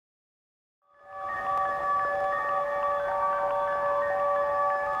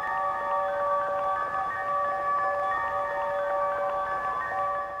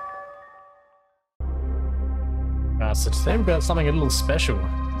So today we've got something a little special.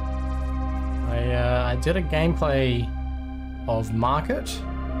 I did a gameplay of Market,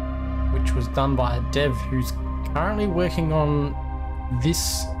 which was done by a dev who's currently working on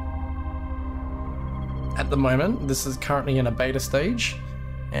this at the moment. This is currently in a beta stage,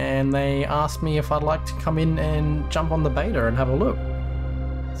 and they asked me if I'd like to come in and jump on the beta and have a look.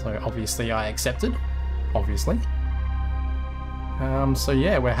 So obviously I accepted, obviously. So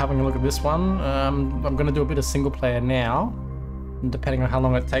yeah, we're having a look at this one. I'm going to do a bit of single player now, and depending on how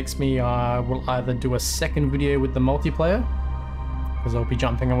long it takes me, I will either do a second video with the multiplayer, because I'll be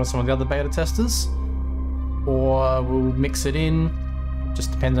jumping on with some of the other beta testers, or we'll mix it in.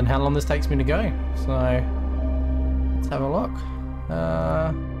 Just depends on how long this takes me to go. So let's have a look.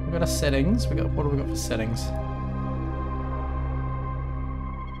 We've got our settings. What have we got for settings?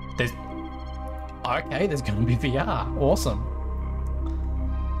 There's going to be VR. Awesome.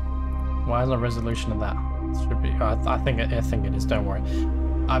 Why is the resolution of that? It should be. I think it is. Don't worry.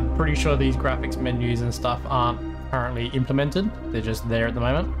 I'm pretty sure these graphics menus and stuff aren't currently implemented. They're just there at the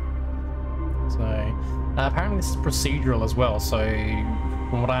moment. So apparently this is procedural as well. So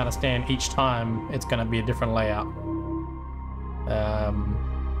from what I understand, each time it's going to be a different layout.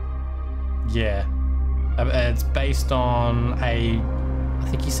 Yeah, it's based on I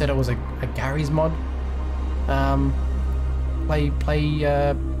think he said it was a Gary's mod. What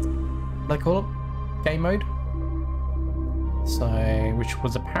do they call it? Game mode. So, which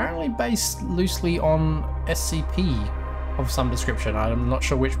was apparently based loosely on SCP of some description. I'm not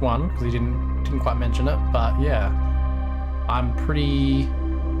sure which one because he didn't quite mention it, but yeah, I'm pretty.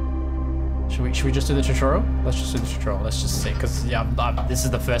 Should we just do the tutorial? Let's just do the tutorial. Let's just see, because yeah, this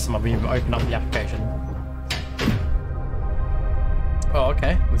is the first time I've even opened up the application. Oh,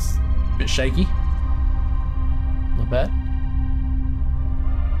 okay. This is a bit shaky. Not bad.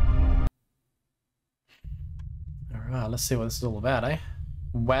 Alright, let's see what this is all about, eh?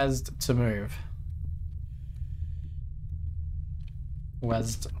 WASD to move.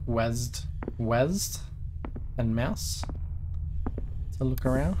 WASD, and mouse to look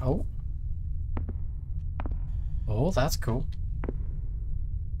around. Oh, that's cool.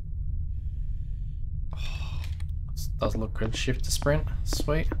 Oh, this does look good. Shift to sprint,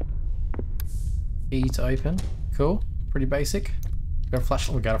 sweet. E to open, cool. Pretty basic. We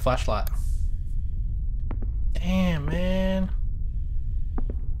got a flashlight. Damn, man.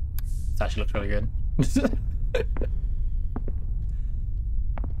 This actually looks really good.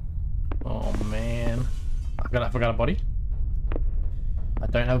 Oh man, I forgot a body. I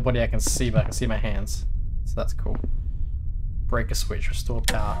don't have a body I can see, but I can see my hands. So that's cool. Break a switch, restore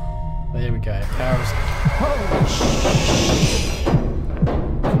power. There we go. Power is.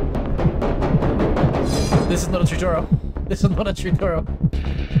 Oh, this is not a tutorial. This is not a tutorial.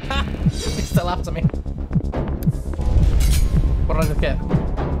 Ha! It's still after me. What did I just get?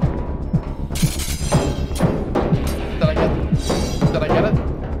 Did I get it?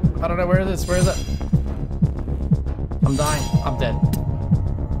 I don't know where it is. Where is it? I'm dying. I'm dead.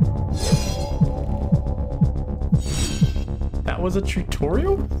 That was a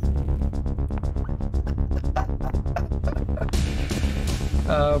tutorial?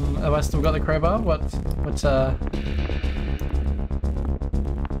 Have I still got the crowbar? What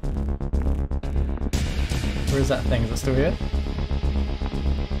where is that thing? Is it still here?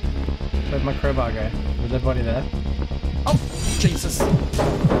 Where'd my crowbar go? Was that body there? Oh, Jesus!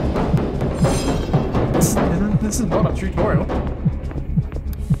 This is not a tutorial.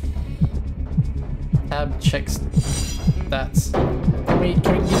 Tab checks stats. Can we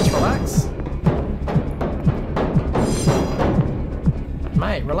just relax?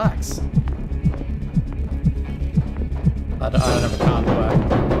 Mate, relax. I don't have a card, do I?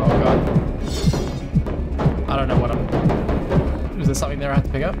 Oh god. I don't know what I'm... Is there something there I have to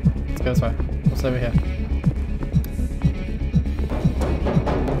pick up? Let's go this way. What's over here?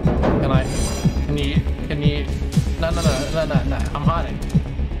 Can you... No, I'm hiding.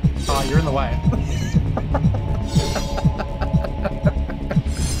 Oh, you're in the way.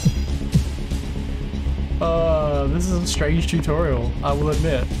 Oh, this is a strange tutorial, I will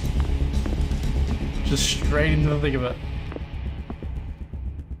admit. Just straight into the thick of it.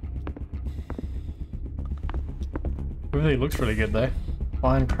 Everything looks really good though.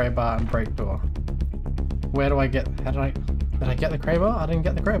 Find crowbar and break door. Where do I get... Did I get the crowbar? I didn't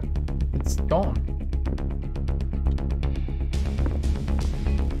get the crowbar. It's gone.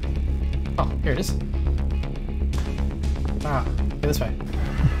 Oh, here it is. Ah, go this way.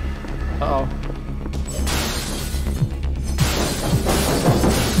 Uh-oh.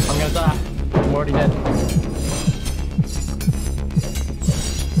 I'm gonna die. I'm already dead.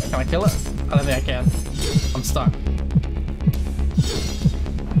 Can I kill it? I don't think I can. I'm stuck.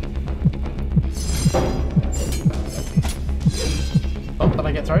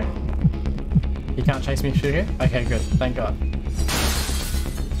 not chase me through here? Okay, good. Thank God.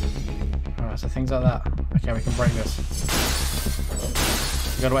 Alright, so things like that. Okay, we can break this.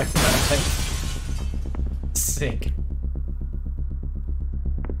 We got away from that, I think. Sick.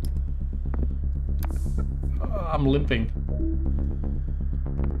 Oh, I'm limping.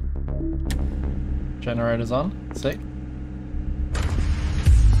 Generator's on. Sick.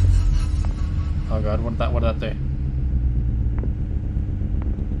 Oh God, what did that do?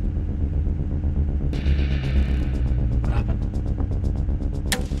 What happened?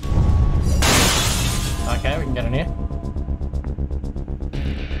 Okay, we can get in here.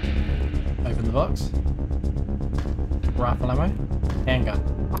 Open the box. Rifle ammo. Handgun.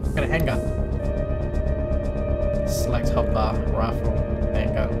 Got a handgun. Select hotbar. Rifle.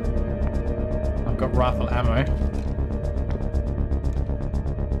 Handgun. I've got rifle ammo.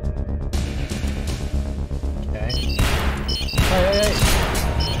 Okay. Hey!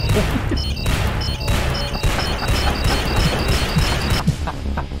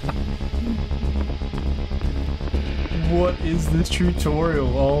 What is this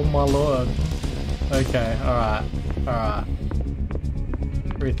tutorial? Oh my lord. Okay, alright. Alright.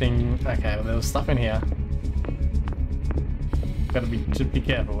 Everything... Okay, well, there was stuff in here. Gotta be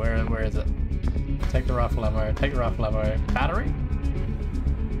careful. Where is it? Take the rifle ammo. Take the rifle ammo. Battery?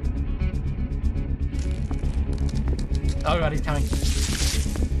 Oh God, he's coming.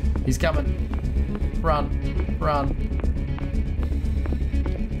 He's coming. Run. Run.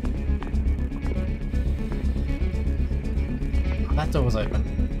 Oh, that door was open.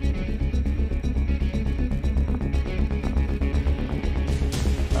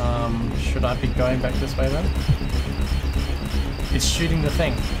 Should I be going back this way then? It's shooting the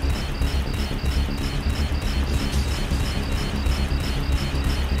thing.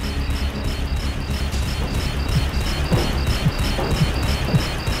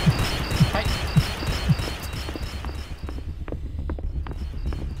 Hey!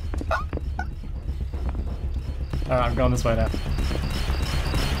 Alright, I'm going this way now.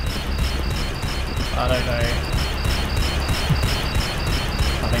 I don't know.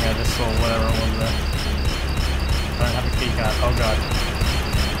 I think I just saw whatever it was there. I don't have a key card. Oh God.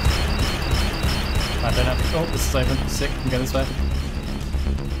 I don't have a... Oh, this is open. Sick. Can go this way.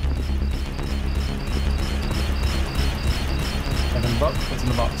 Open the box. What's in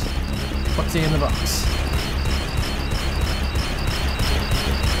the box? What's in the box?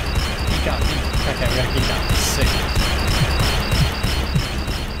 Key card. Okay, we got a key card. Sick.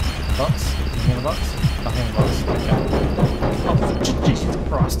 Box? Anything in the box? Nothing in the box. Okay. Oh, Jesus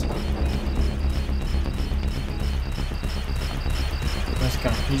Christ. Where's it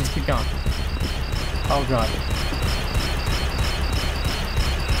going? You just keep going. Oh God.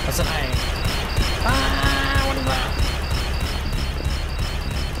 That's an A. Ah, what is that?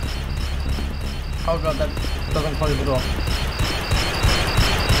 Oh God, that doesn't close the door.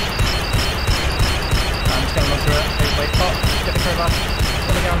 I'm just gonna run through it. Wait. Oh, get the crowbar.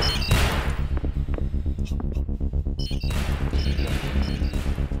 Get the gun.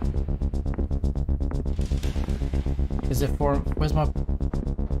 Is it for... Where's my...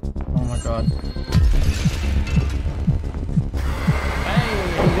 Oh my God. Hey,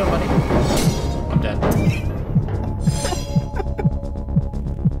 how you doing, buddy? I'm dead.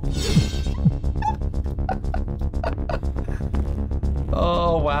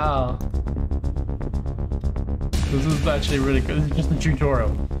 Oh, wow. This is actually really good. This is just a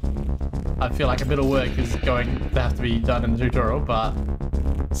tutorial. I feel like a bit of work is going to have to be done in the tutorial, but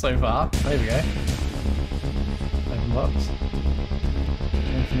so far, there we go. Open box.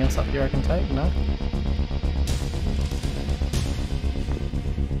 Anything else up here I can take? No?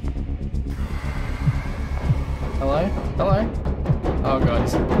 Hello? Hello? Oh God.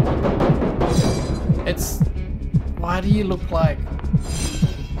 It's... Why do you look like...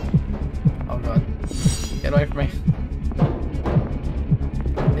 Oh God. Get away from me.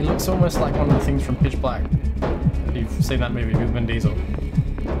 It looks almost like one of the things from Pitch Black. If you've seen that movie with Vin Diesel.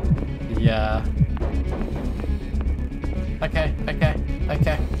 Yeah. Okay. I got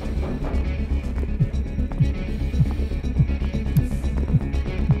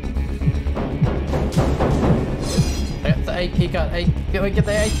the A key card. Get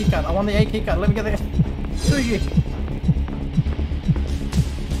the A key card. I want the A key card. Let me get the...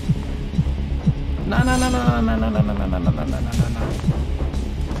 No.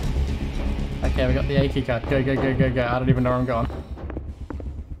 Okay, we got the A key card. Go. I don't even know where I'm going.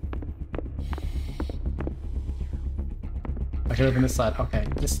 I should open this side. Okay,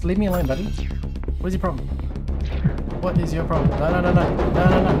 just leave me alone, buddy. What is your problem? What is your problem?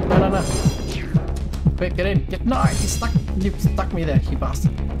 No. Quick, get in. No, you stuck me there, you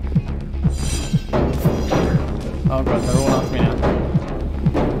bastard. Oh god, they're all after me now.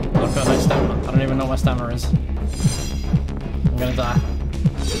 I've got no stamina. I don't even know what my stamina is. I'm gonna die.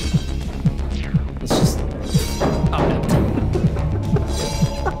 Let's just... Oh, man.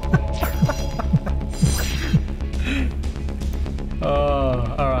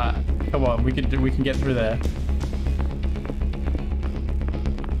 Oh, alright. Come on, we can get through there.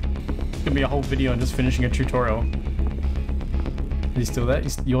 It's gonna be a whole video on just finishing a tutorial. Is he still there?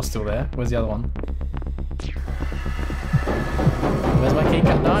 You're still there. Where's the other one? Where's my key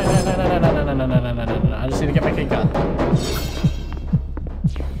card? No. I just need to get my key card.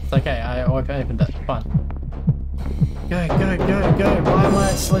 It's okay, I opened it. Fine. Go. Why am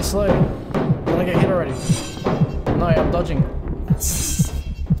I so slow? Did I get hit already? No, I'm dodging.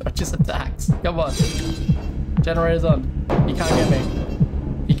 I just attacked. Come on. Generator's on. You can't get me.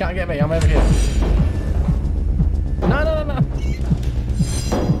 You can't get me. I'm over here. No.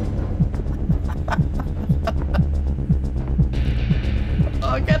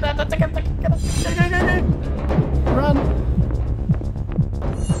 Oh, get that. Go. Run.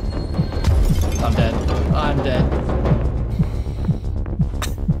 I'm dead.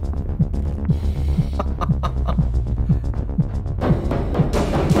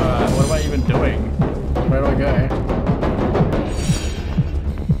 Alright, what am I even doing? Where do I go?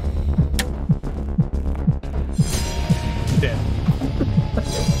 Dead.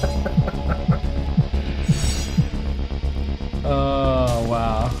 Oh,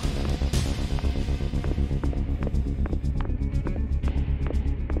 wow.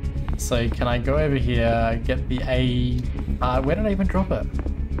 So can I go over here, get the A... where did I even drop it?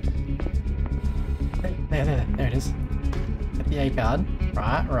 There it is. Get the A card.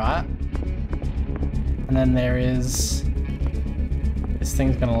 Right. And then there is... This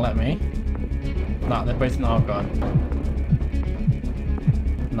thing's gonna let me. No, they're both... Oh god.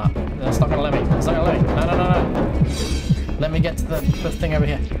 No, that's not gonna let me. It's not gonna let me. No. Let me get to the thing over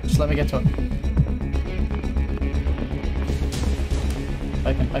here. Just let me get to it.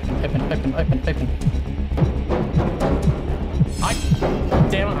 Open.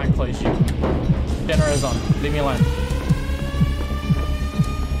 Damn it, I closed you. Generator's on. Leave me alone.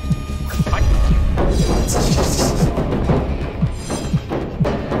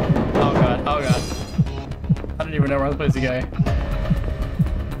 Oh god. I don't even know where I'm supposed to go.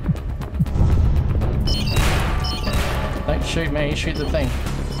 Don't shoot me, shoot the thing.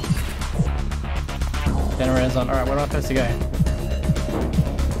 Generator's on. Alright, where am I supposed to go?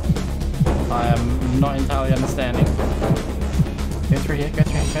 I am not entirely understanding. Go through here. Go.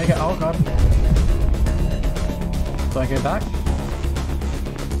 Oh god. Do I go back?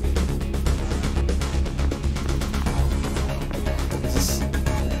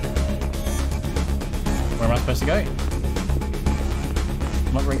 Where am I supposed to go?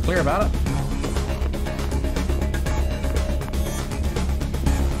 I'm not very clear about it.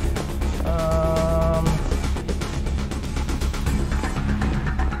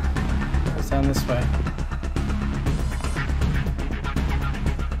 Down this way.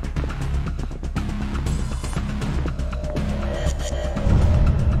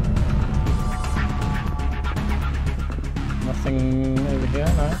 Nothing over here,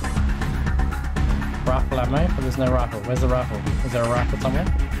 no. Rifle ammo, but there's no rifle. Where's the rifle? Is there a rifle somewhere?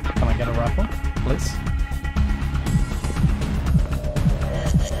 Can I get a rifle, please?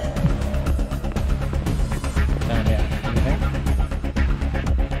 Down here. Anything?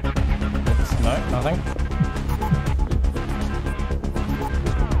 No, nothing.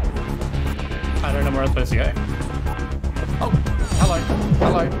 I don't know where I'm supposed to go. Oh, hello.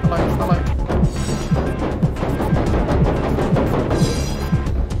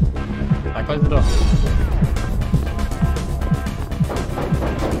 I closed the door.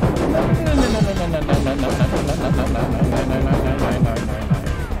 No.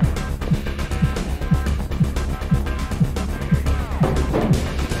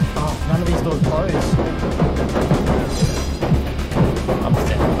 Oh, none of these doors close. I'm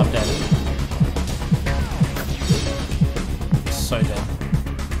dead. So dead.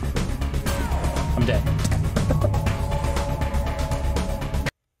 I'm dead.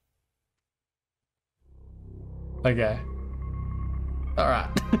 Okay. Alright.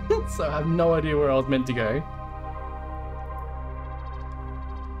 So I have no idea where I was meant to go.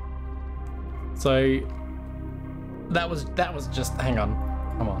 So that was just, hang on.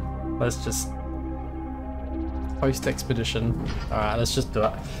 Come on. Let's just post expedition. Alright, let's just do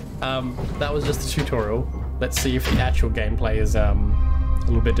it. That was just a tutorial. Let's see if the actual gameplay is a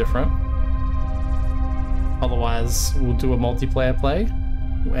little bit different. Otherwise, we'll do a multiplayer play.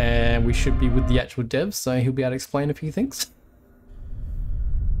 And we should be with the actual devs, so he'll be able to explain a few things.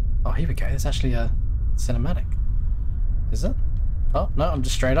 Oh, here we go. There's actually a cinematic. Is it? Oh, no, I'm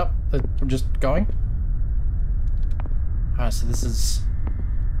just straight up. I'm just going. Alright, so this is...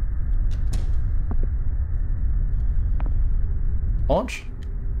 Launch?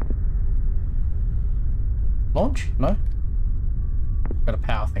 Launch? No? Gotta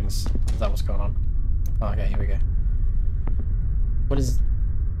power things. Is that what's going on? Oh, okay, here we go. What is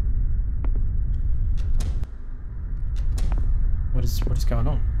going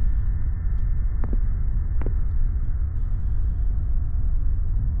on?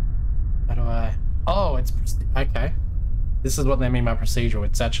 How do I... Oh, it's... Okay. This is what they mean by procedural.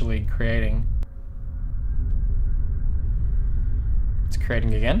 It's actually creating... It's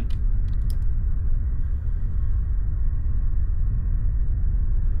creating again.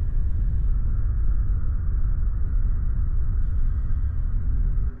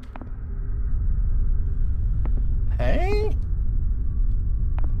 Hey?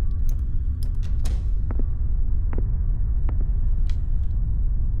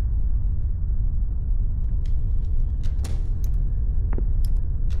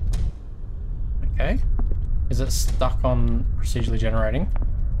 Okay. Is it stuck on procedurally generating?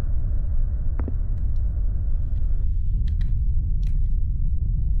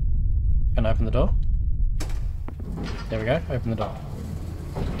 Can I open the door? There we go, open the door.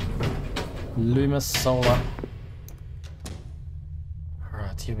 Loomis Solar.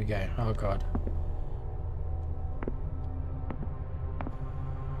 Alright, here we go. Oh god.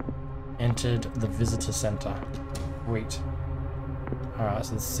 Entered the visitor center. Sweet. Alright,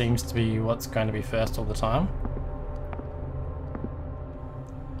 so this seems to be what's going to be first all the time.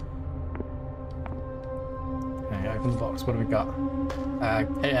 Okay, open the box. What do we got?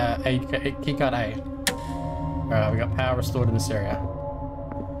 Keycard A. Alright, we got power restored in this area.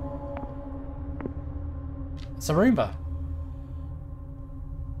 It's a Roomba.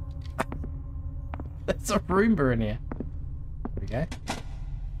 There's a Roomba in here. There we go.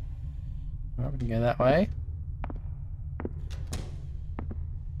 Alright, we can go that way.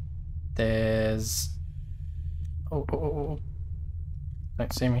 There's... Oh.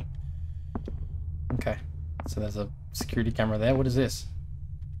 Don't see me. Okay. So there's a security camera there. What is this?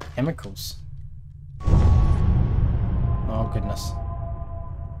 Chemicals. Oh goodness.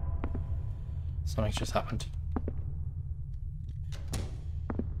 Something's just happened.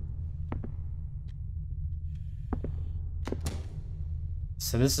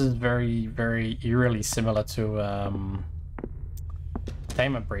 So this is very, very eerily similar to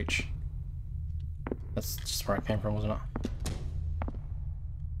Containment Breach. That's just where I came from, wasn't it?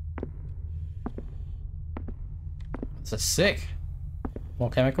 This is sick. More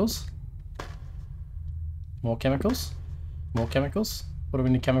chemicals? More chemicals? More chemicals? What do we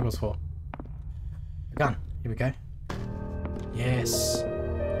need chemicals for? A gun. Here we go. Yes.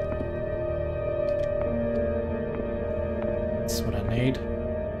 That's what I need.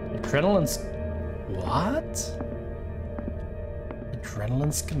 Adrenaline's... What?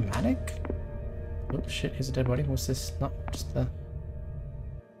 Adrenaline schematic? Oh shit, here's a dead body. What's this? Not just the...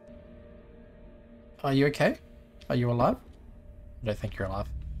 Are you okay? Are you alive? I don't think you're alive.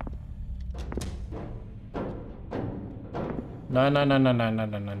 No.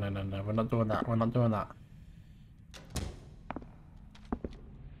 We're not doing that. We're not doing that.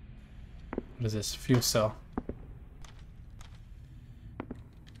 What is this? Fuel cell.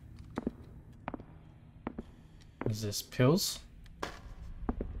 What is this? Pills?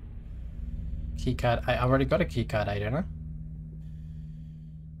 Keycard A. I've already got a keycard A, don't I?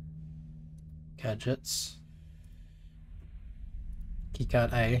 Gadgets.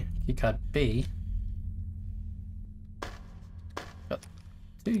 Keycard A. Keycard B. Got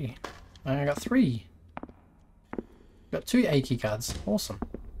 2. I got 3. Got 2 A keycards. Awesome.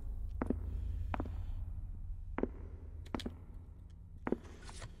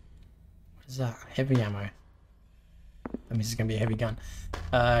 What is that? Heavy ammo. That means it's gonna be a heavy gun.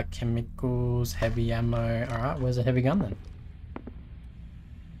 Chemicals, heavy ammo. Alright, where's a heavy gun then?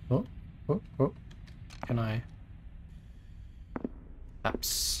 Oh. Can I?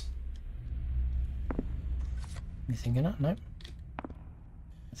 Apps. Anything in it? Nope.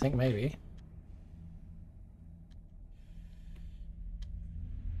 I think maybe.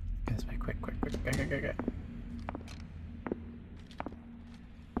 Go this way, quick. Go.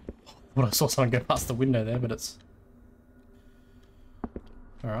 Well, I saw someone go past the window there, but it's...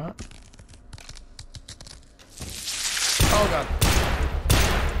 Alright. Oh god.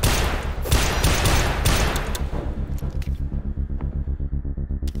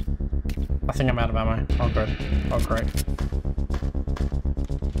 I think I'm out of ammo. Oh good. Oh great.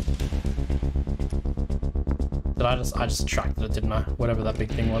 I just attracted it, didn't I? Whatever that big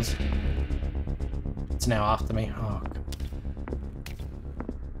thing was. It's now after me. Oh, God.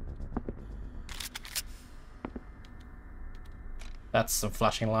 That's some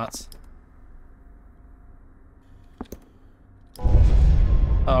flashing lights.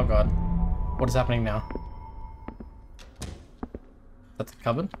 Oh God. What is happening now? Is that the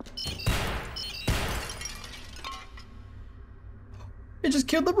cupboard? It just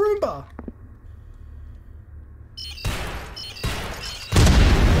killed the Roomba!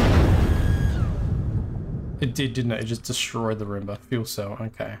 It did, didn't it? It just destroyed the Roomba. Fuel cell,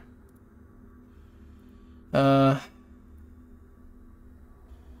 okay.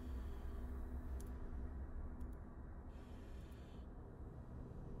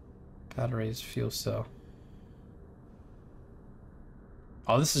 Batteries, fuel cell.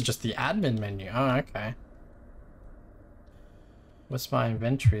 Oh, this is just the admin menu. Oh, okay. What's my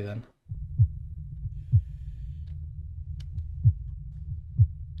inventory then?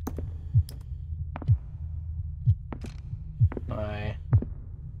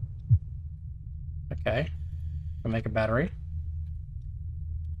 Okay. I'll make a battery.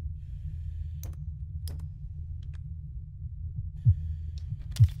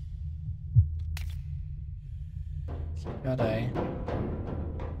 Got A.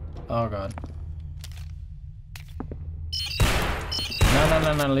 Oh God.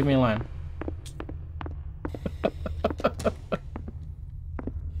 No, leave me alone.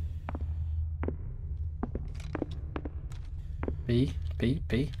 B.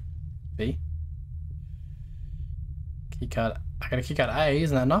 Keycard. I got a keycard A,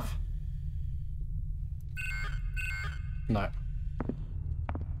 isn't that enough? No.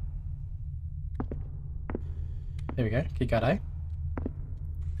 There we go, keycard A.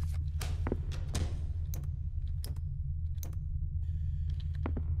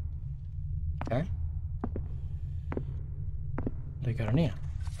 Okay. What do we got in here?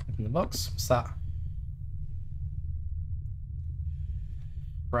 Open the box. What's that?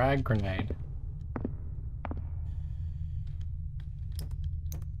 Frag grenade.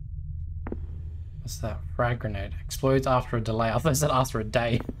 What's that? Frag grenade. Explodes after a delay. I thought it said after a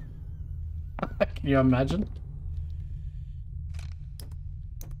day. Can you imagine?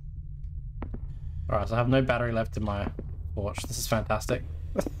 Alright, so I have no battery left in my torch. This is fantastic.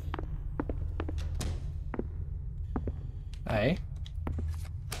 A.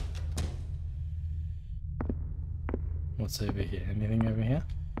 What's over here? Anything over here?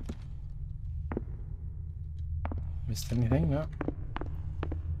 Missed anything? No.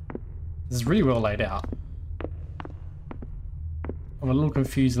 This is really well laid out. I'm a little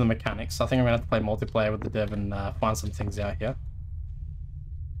confused in the mechanics. I think I'm gonna have to play multiplayer with the dev and find some things out here.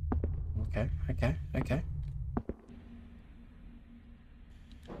 Okay.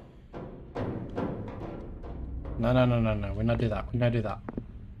 No. We not do that.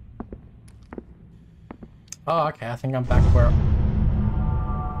 Oh, okay. I think I'm back where...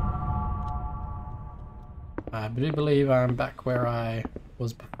 I do believe I'm back where I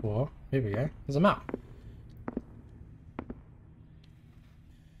was before. Here we go. There's a map.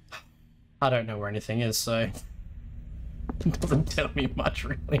 I don't know where anything is, so... it doesn't tell me much,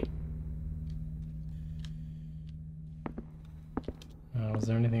 really. Was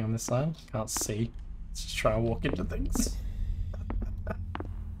there anything on this side? Can't see. Let's just try and walk into things.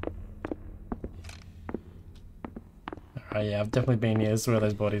 Alright, yeah, I've definitely been here. This is where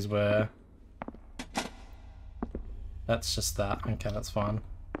those bodies were. That's just that. Okay, that's fine.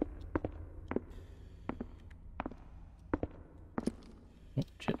 Oh,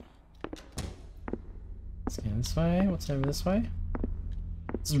 shit. Scan this way. What's over this way?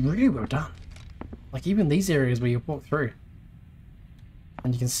 This is really well done. Like, even these areas where you walk through.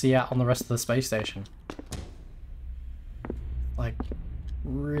 And you can see out on the rest of the space station. Like,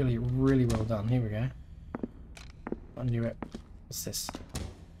 really well done. Here we go. I knew it. What's this?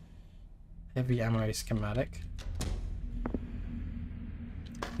 Heavy ammo schematic.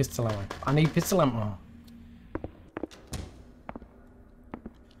 Pistol ammo. I need pistol ammo.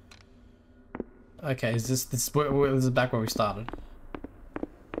 Okay, is this is back where we started?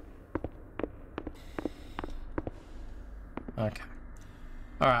 Okay.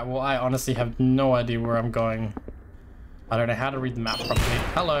 Alright, well, I honestly have no idea where I'm going. I don't know how to read the map properly.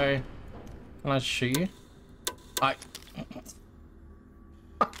 Hello. Can I shoot you?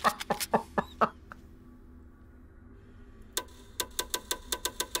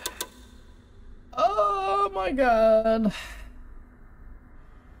 Oh my god.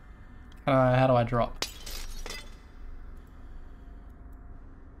 How do I drop?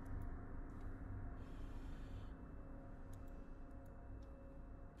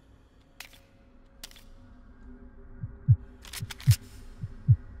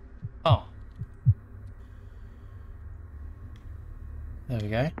 we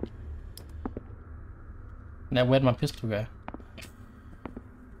go. Now where'd my pistol go?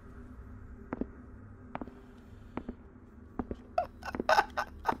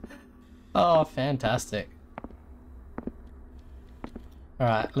 Oh, fantastic.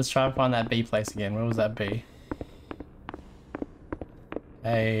 Alright, let's try and find that B place again. Where was that B?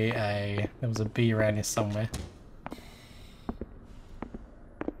 There was a B around here somewhere.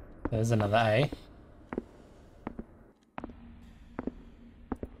 There's another A.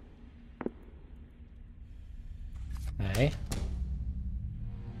 A.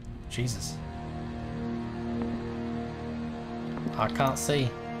 Jesus. I can't see.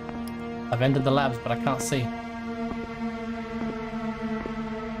 I've entered the labs, but I can't see.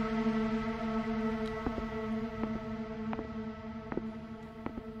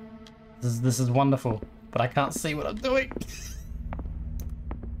 This is wonderful, but I can't see what I'm doing.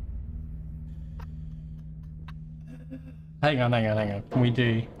 Hang on. Can we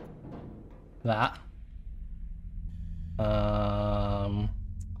do that? Okay,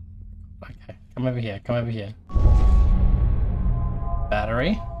 come over here.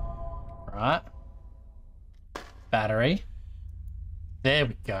 Battery. Right. Battery. There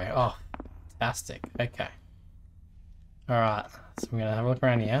we go. Oh, fantastic. Okay. Alright, so we're gonna have a look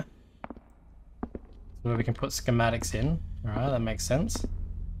around here. So where we can put schematics in. Alright, that makes sense.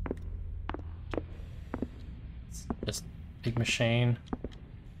 It's just big machine.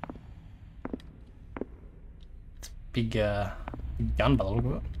 It's a big gun by the look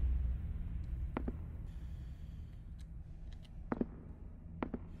of it.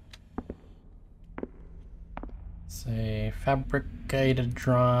 Say fabricated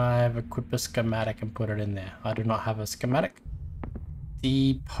drive, equip a schematic and put it in there. I do not have a schematic.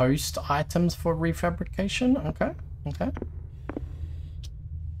 The post items for refabrication. Okay. It's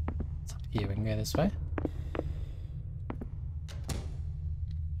up here, we can go this way.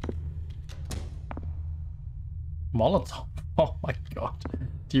 Molotov. Oh my god.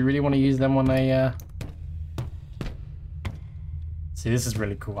 Do you really want to use them on a See, this is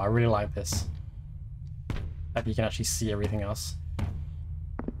really cool. I really like this. Maybe you can actually see everything else.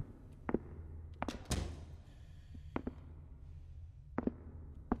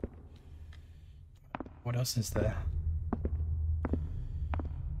 What else is there?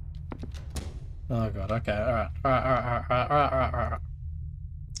 Oh god, okay, alright.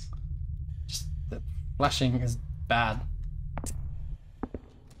 Just the flashing is bad.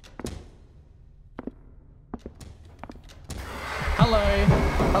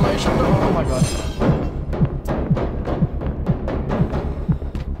 Hello, shut the door. Oh my god.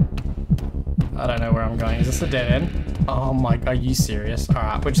 I don't know where I'm going. Is this a dead end? Oh my god, are you serious?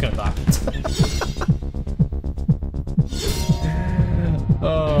 Alright, we're just gonna die.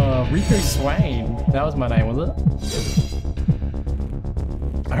 Oh, Rico Swain. That was my name, was it?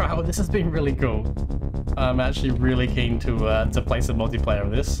 Alright, well this has been really cool. I'm actually really keen to play some multiplayer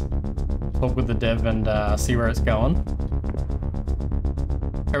with this. Talk with the dev and see where it's going.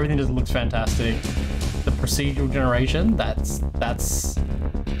 Everything just looks fantastic. The procedural generation, that's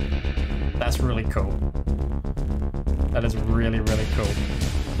really cool. That is really, really cool.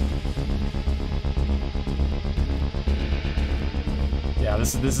 Yeah,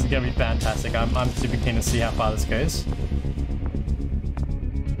 this is gonna be fantastic. I'm super keen to see how far this goes.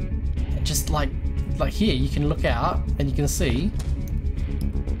 Just like here, you can look out and you can see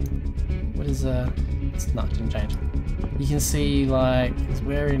what is it's not didn't change. You can see like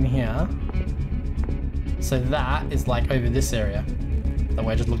we're in here. So that is like over this area. The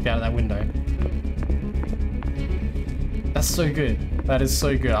way I just looked out of that window. That's so good. That is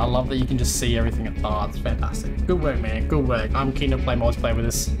so good. I love that you can just see everything. Oh, it's fantastic. Good work, man. Good work. I'm keen to play multiplayer with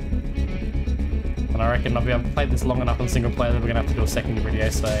this. And I reckon I'll be able to play this long enough on single player that we're gonna have to do a second video,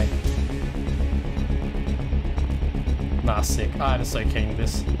 so. Nah, sick. I'm so keen with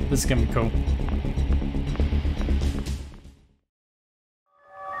this. This is gonna be cool.